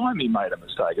at the time he made a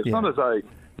mistake. It's not as though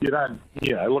you don't,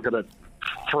 look at it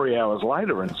 3 hours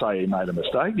later and say he made a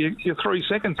mistake. You're 3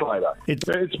 seconds later.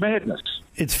 It's madness.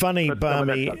 It's funny,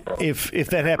 Barmy, if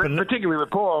that happened... Particularly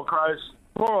with poor old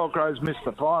Crows missed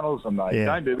the finals and they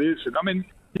don't do this. And, I mean,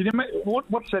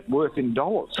 what's that worth in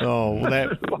dollars? Oh,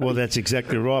 well, that's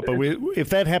exactly right. But if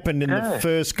that happened in the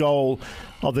first goal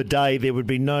of the day, there would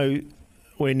be nowhere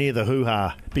near the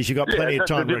hoo-ha, because you've got plenty of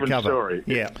time to recover. Story.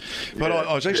 Yeah. But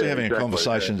I was actually having a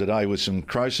conversation today with some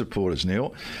Crow supporters,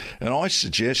 Neil, and I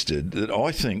suggested that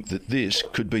I think that this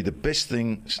could be the best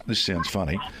thing, this sounds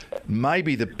funny,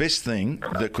 maybe the best thing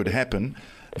that could happen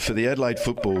for the Adelaide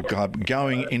Football Club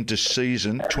going into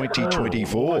season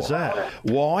 2024. Why is that?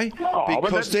 Why?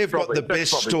 Because they've got the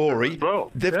best story.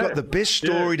 They've got the best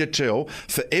story to tell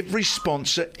for every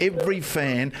sponsor, every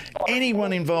fan,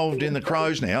 anyone involved in the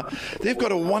Crows now. They've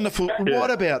got a wonderful...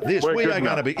 What about this? We are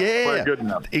going to be... Yeah, we're good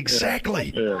enough.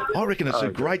 Exactly. Yeah. I reckon it's a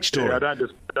great story. Yeah, I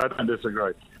don't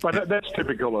disagree. But that's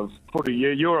typical of footy.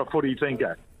 You're a footy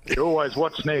thinker. You always,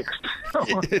 what's next?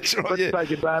 That's right, Let's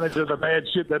take advantage of the bad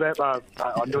shit that happened.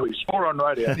 I knew he swore on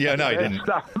radio. Yeah, no, he didn't.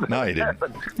 No, he didn't.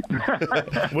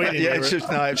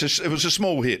 It was a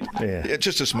small hit. Yeah. It's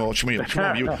just a small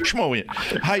hit.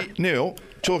 Hey, Neil,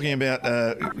 talking about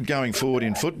going forward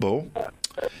in football,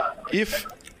 if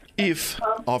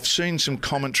I've seen some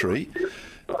commentary,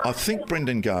 I think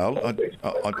Brendan Gale,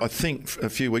 I think a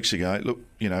few weeks ago, look,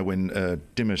 when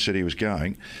Dimmer said he was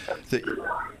going, that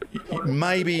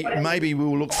maybe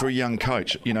we'll look for a young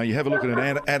coach. You have a look at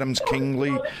an Adams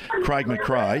Kingley, Craig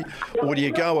McRae, or do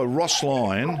you go a Ross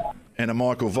Lyon and a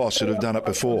Michael Voss that have done it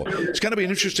before? It's going to be an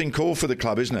interesting call for the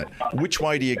club, isn't it? Which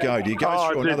way do you go? Do you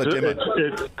go through another Dimmer?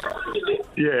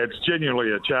 It's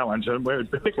genuinely a challenge, and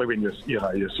particularly when you see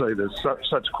there's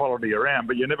such quality around,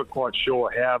 but you're never quite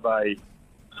sure how they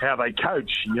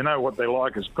coach. You know what they're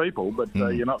like as people, but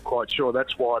you're not quite sure.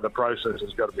 That's why the process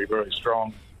has got to be very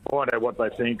strong. Find out what they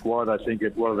think, why they think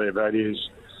it, what are their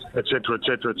values, etc.,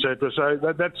 etc., etc. So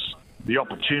that's the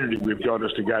opportunity we've got,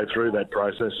 is to go through that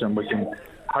process, and we can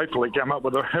hopefully come up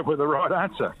with the right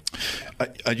answer.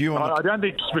 Are you on I don't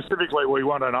think specifically we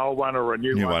want an old one or a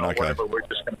new one or whatever. We're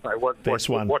just going to say what's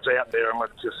out there, and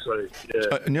let's just see.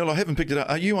 Yeah. Neil, I haven't picked it up.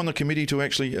 Are you on the committee to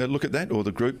actually look at that, or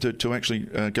the group to actually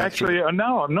go through?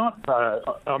 No, I'm not.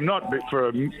 I'm not for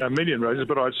a million reasons,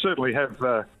 but I certainly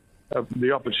have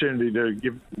the opportunity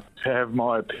to have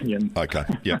my opinion. Okay,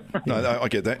 yeah. No, I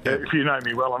get that. Yeah. If you know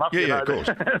me well enough. Yeah, of course.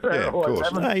 Yeah, of course.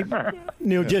 Hey,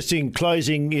 Neil, just in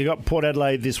closing, you got Port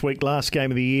Adelaide this week, last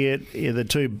game of the year. Yeah, the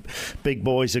two big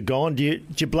boys are gone. Do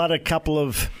you blood a couple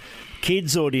of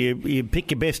kids, or do you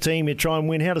pick your best team, you try and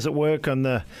win? How does it work on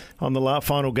the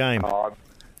final game?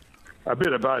 A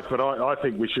bit of both, but I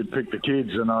think we should pick the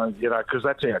kids, and because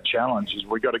that's our challenge. Is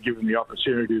we've got to give them the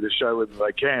opportunity to show whether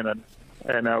they can.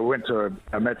 And I went to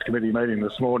a match committee meeting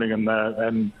this morning, and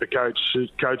the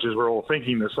coaches were all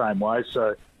thinking the same way.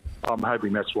 So I'm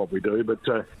hoping that's what we do. But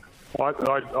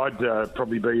I'd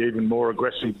probably be even more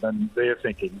aggressive than they're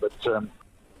thinking. But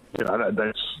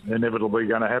that's inevitably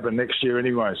going to happen next year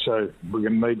anyway. So we're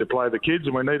going to need to play the kids,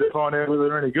 and we need to find out whether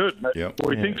they're any good.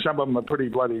 We think some of them are pretty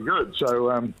bloody good.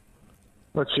 So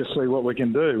let's just see what we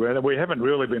can do. And we haven't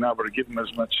really been able to give them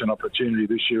as much an opportunity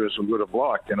this year as we would have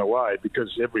liked, in a way,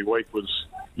 because every week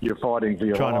you're fighting for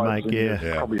your lives. You're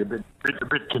probably a bit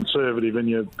conservative in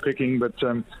your picking, but.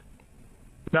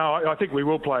 No, I think we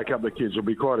will play a couple of kids. It'll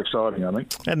be quite exciting, I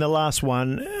think. And the last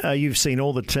one, you've seen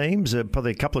all the teams,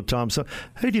 probably a couple of times. So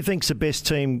who do you think's the best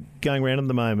team going around at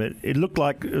the moment? It looked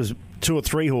like it was 2 or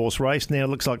 3 horse race. Now it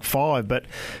looks like 5. But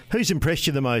who's impressed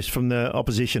you the most from the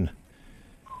opposition?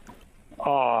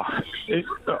 I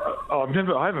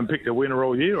haven't picked a winner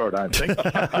all year, I don't think.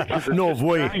 Nor have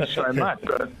we. It's changed so much.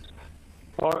 But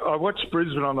I watched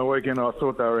Brisbane on the weekend. I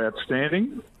thought they were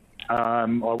outstanding. I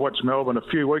watched Melbourne a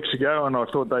few weeks ago, and I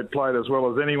thought they'd played as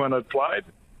well as anyone had played.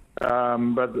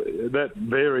 But that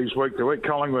varies week to week.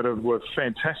 Collingwood were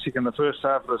fantastic in the first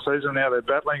half of the season. Now they're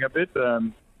battling a bit.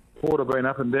 Port have been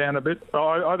up and down a bit.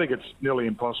 I think it's nearly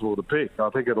impossible to pick. I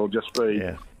think it'll just be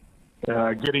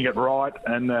getting it right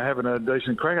and having a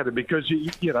decent crack at it. Because,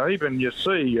 even you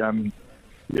see...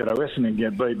 Essendon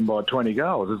get beaten by 20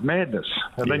 goals. It's madness.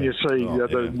 And then you see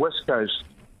the West Coast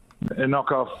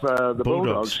knock off the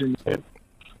Bulldogs.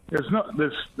 There's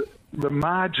the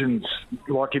margins,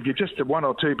 like if you're just at 1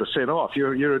 or 2% off,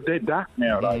 you're a dead duck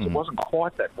nowadays. It wasn't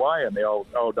quite that way in the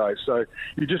old days. So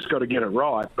you just got to get it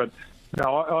right. But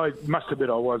no, I must admit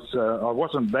I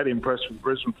wasn't that impressed with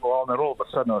Brisbane for a while, and then all of a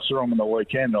sudden I saw them on the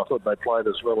weekend. I thought they played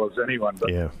as well as anyone.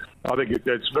 But I think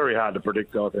it's very hard to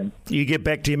predict, I think. You get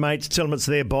back to your mates, tell them it's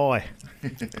their bye.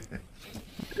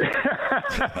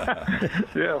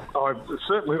 Yeah, I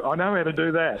know how to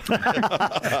do that.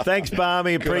 Thanks,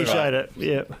 Barmy. Appreciate it.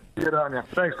 Yeah. Good on you.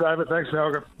 Thanks, David. Thanks,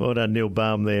 Malcolm. Well done, Neil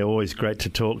Baum there. Always great to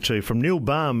talk to. From Neil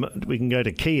Baum, we can go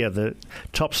to Kia, the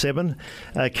top 7.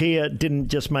 Kia didn't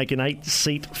just make an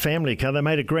 8-seat family car. They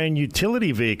made a grand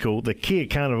utility vehicle, the Kia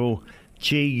Carnival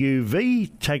GUV.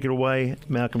 Take it away,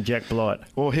 Malcolm Jack Blight.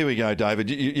 Well, here we go, David.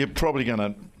 You're probably going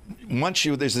to...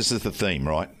 This is the theme,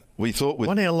 right? We thought with...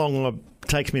 Wonder how long it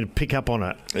takes me to pick up on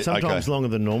it. Sometimes longer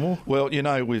than normal. Well,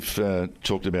 we've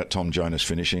talked about Tom Jonas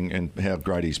finishing and how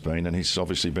great he's been, and he's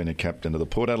obviously been a captain of the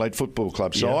Port Adelaide Football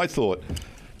Club. So I thought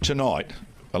tonight,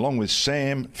 along with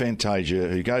Sam Fantasia,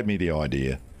 who gave me the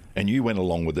idea, and you went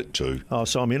along with it too. Oh,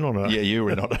 so I'm in on it. Yeah, you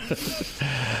were in on it.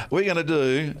 We're going to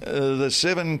do the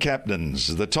 7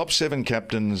 captains, the top 7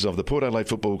 captains of the Port Adelaide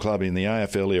Football Club in the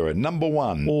AFL era. Number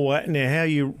 1. Oh, now how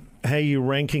are you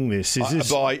ranking this? Is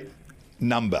this by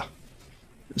number?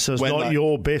 So it's not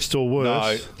your best or worst?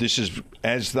 No, this is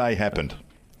as they happened.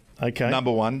 Okay.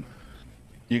 Number 1,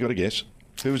 you got to guess.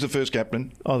 Who was the first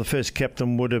captain? Oh, the first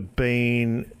captain would have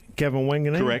been Gavin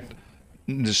Wanganeen. Correct.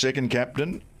 The second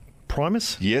captain?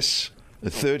 Primus? Yes. The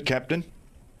third captain?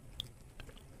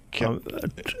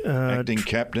 Acting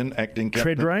captain.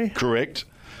 Treadray? Correct.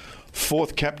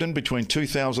 Fourth captain between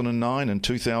 2009 and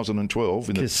 2012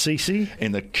 Cassisi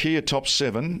in the Kia top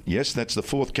 7. Yes, that's the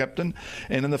fourth captain.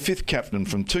 And then the fifth captain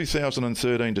from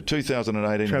 2013 to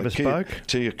 2018 Travis in Boak.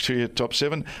 the Kia top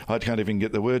 7. I can't even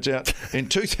get the words out. In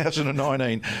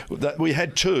 2019, we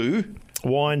had 2.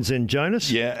 Wines and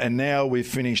Jonas. Yeah, and now we've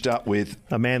finished up with...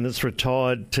 a man that's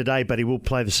retired today, but he will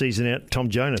play the season out, Tom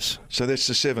Jonas. So that's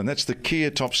the 7. That's the Kia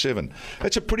top 7.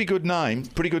 That's a pretty good name,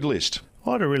 pretty good list.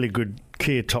 I had a really good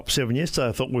Kia top 7 yesterday.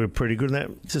 I thought we were pretty good, and that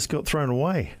just got thrown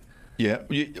away. Yeah.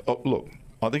 Look,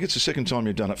 I think it's the second time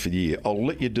you've done it for the year. I'll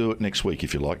let you do it next week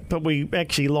if you like. But we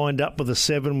actually lined up with the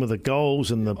 7 with the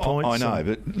goals and the points. I know,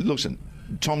 but listen...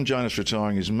 Tom Jonas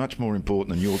retiring is much more important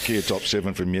than your Kia top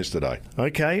 7 from yesterday.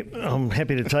 Okay, I'm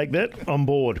happy to take that on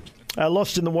board.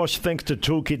 Lost in the wash thanks to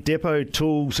Toolkit Depot,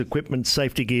 tools, equipment,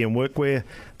 safety gear and workwear.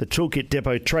 The Toolkit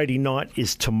Depot trading night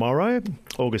is tomorrow,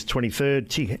 August 23rd.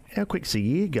 Gee, how quick's the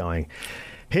year going?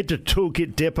 Head to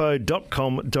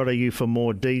toolkitdepot.com.au for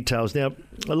more details. Now,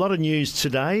 a lot of news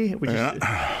today.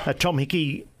 Tom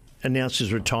Hickey announced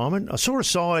his retirement. I saw a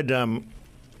side...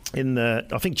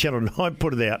 I think Channel 9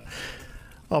 put it out,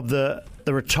 of the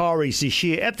retirees this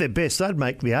year. At their best, they'd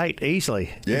make the 8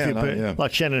 easily. Yeah,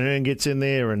 like Shannon Hearn gets in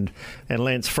there, and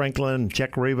Lance Franklin,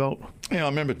 Jack Revolt. Yeah, I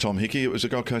remember Tom Hickey. It was the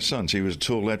Gold Coast Suns. He was a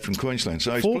tall lad from Queensland.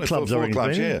 So he's four clubs.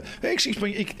 Yeah,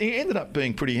 he ended up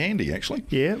being pretty handy, actually.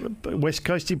 Yeah, West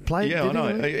Coast he played. Yeah, I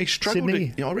know. He struggled.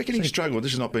 Sydney. I reckon he struggled.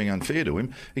 This is not being unfair to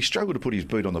him. He struggled to put his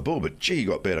boot on the ball, but gee, he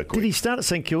got better quick. Did he start at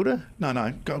St Kilda?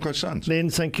 No, Gold Coast Suns. Then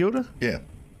St Kilda? Yeah.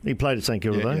 He played at St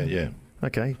Kilda, though? Yeah.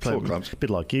 Okay, he played 4 clubs. A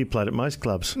bit like you played at most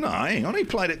clubs. No, hang on. He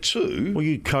played at 2. Well,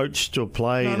 you coached or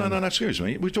played? No. Excuse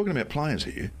me. We're talking about players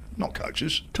here, not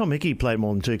coaches. Tom Hickey played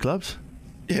more than 2 clubs.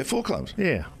 Yeah, 4 clubs.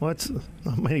 Yeah, well,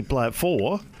 he played at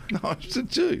 4. No, it's at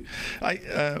 2.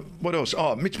 Hey, what else?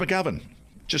 Oh, Mitch McGovern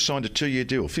just signed a 2-year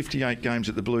deal. 58 games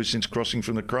at the Blues since crossing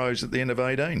from the Crows at the end of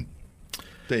 18.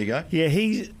 There you go. Yeah,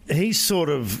 he's sort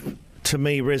of, to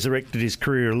me, resurrected his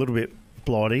career a little bit,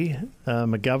 Blighty,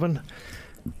 McGovern.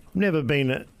 Never been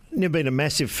a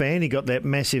massive fan. He got that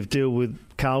massive deal with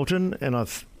Carlton, and I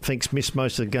think's missed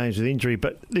most of the games with injury.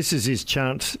 But this is his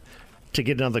chance to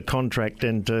get another contract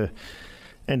and to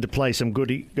play some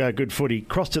good footy.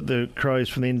 Crossed at the Crows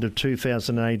from the end of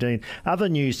 2018. Other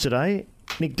news today: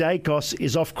 Nick Dacos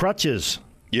is off crutches.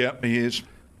 Yeah, he is,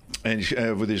 and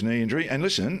with his knee injury. And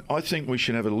listen, I think we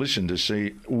should have a listen to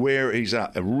see where he's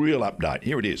at. A real update.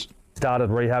 Here it is.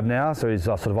 Started rehab now, so he's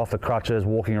sort of off the crutches,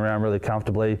 walking around really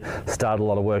comfortably. Started a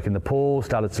lot of work in the pool,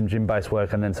 started some gym-based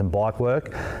work and then some bike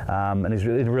work, and he's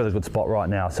in a really good spot right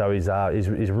now. So he's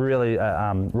really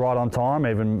right on time,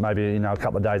 even maybe a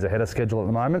couple of days ahead of schedule at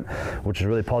the moment, which is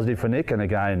really positive for Nick. And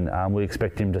again, we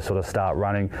expect him to sort of start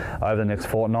running over the next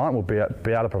fortnight. We'll be able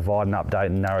to provide an update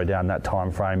and narrow down that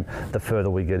time frame the further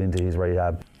we get into his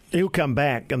rehab. He'll come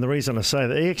back, and the reason I say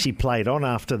that, he actually played on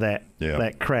after that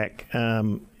crack.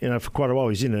 For quite a while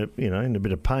he's in a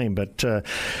bit of pain, but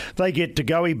they get to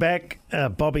Goey back,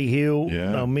 Bobby Hill.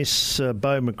 Yeah. They'll miss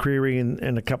Bo McCreary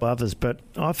and a couple others, but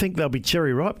I think they'll be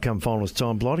cherry ripe come finals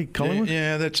time. Blighty, Collingwood.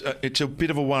 Yeah, that's it's a bit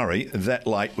of a worry that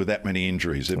late with that many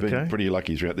injuries. They've been pretty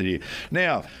lucky throughout the year.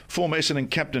 Now, former Essendon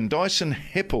captain Dyson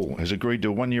Heppell has agreed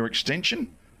to a 1-year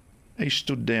extension. He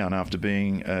stood down after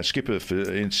being skipper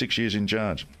in 6 years in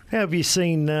charge. How have you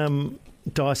seen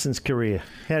Dyson's career?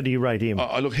 How do you rate him?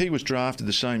 Look, he was drafted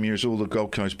the same year as all the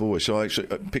Gold Coast boys. So I actually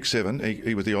picked 7.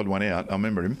 He was the odd one out. I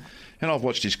remember him. And I've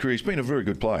watched his career. He's been a very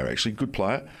good player, actually. Good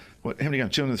player. How many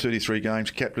games? 233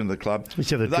 games, captain of the club. Which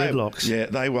have the dreadlocks. Yeah,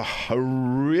 they were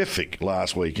horrific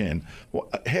last weekend.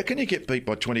 How can you get beat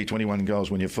by 20, 21 goals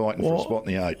when you're fighting for a spot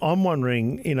in the 8? I'm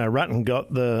wondering, Rutten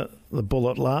got the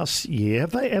bullet last year.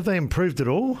 Have they improved at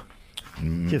all? Do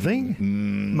you think?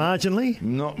 Marginally?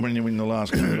 Not when you win the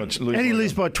last game. How do you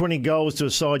lose by 20 goals to a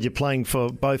side you're playing for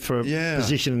a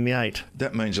position in the 8?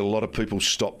 That means a lot of people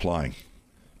stop playing.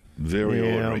 Very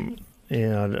ordinary.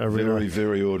 Very,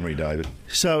 very ordinary, David.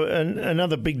 So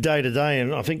another big day today,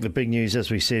 and I think the big news,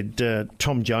 as we said,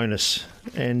 Tom Jonas.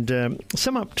 And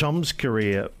sum up Tom's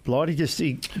career, Blighty.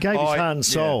 He gave his heart and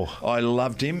soul. I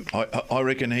loved him. I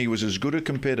reckon he was as good a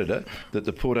competitor that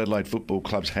the Port Adelaide football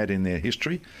clubs had in their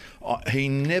history. He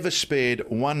never spared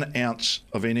 1 ounce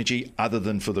of energy other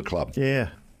than for the club. Yeah,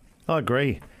 I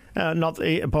agree. Not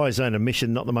by his own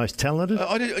admission, not the most talented.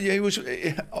 He was.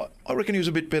 I reckon he was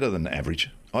a bit better than average.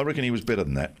 I reckon he was better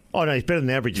than that. Oh no, he's better than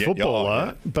the average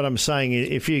footballer. But I'm saying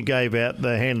if you gave out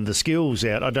the hand of the skills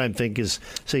out, I don't think he's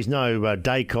no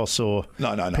Dacos or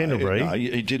Pendlebury. No,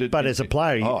 he did it. But as a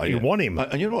player, you want him.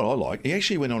 And you know what I like? He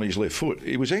actually went on his left foot.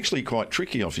 It was actually quite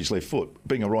tricky off his left foot,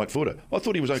 being a right footer. I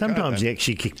thought he was okay. Sometimes he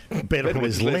actually kicked better from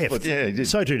his left. Foot. Yeah, he did.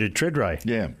 So too did Treadray.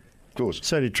 Yeah, of course.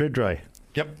 So did Treadray.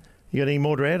 Yep. You got any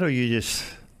more to add, or you just?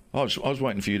 I was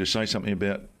waiting for you to say something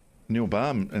about Neil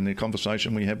Baum and the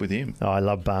conversation we had with him. Oh, I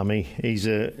love Barmy. He's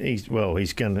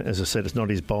going to, as I said, it's not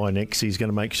his buy next. He's going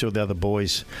to make sure the other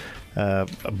boys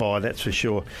buy, that's for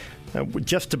sure. We're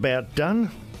just about done.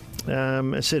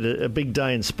 I said a big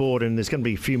day in sport, and there's going to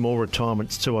be a few more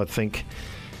retirements too, I think.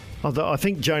 I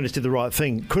think Jonas did the right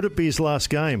thing. Could it be his last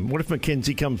game? What if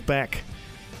Mackenzie comes back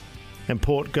and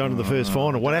Port going to the first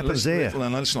final? What happens there?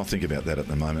 Let's not think about that at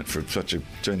the moment for such a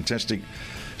fantastic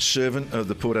servant of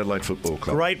the Port Adelaide Football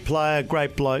Club. Great player,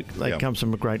 great bloke. They comes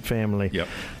from a great family. Yep.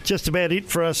 Just about it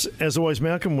for us, as always,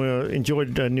 Malcolm. We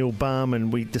enjoyed Neil Baum,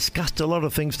 and we discussed a lot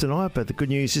of things tonight, but the good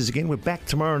news is, again, we're back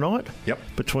tomorrow night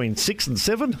between 6 and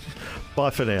 7.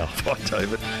 Bye for now. Bye,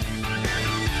 David.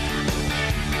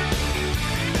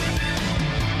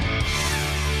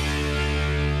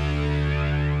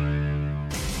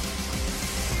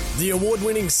 The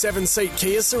award-winning 7-seat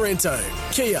Kia Sorrento.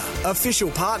 Kia,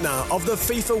 official partner of the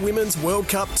FIFA Women's World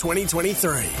Cup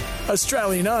 2023.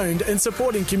 Australian owned and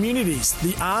supporting communities,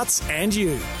 the arts and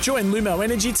you. Join Lumo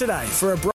Energy today for a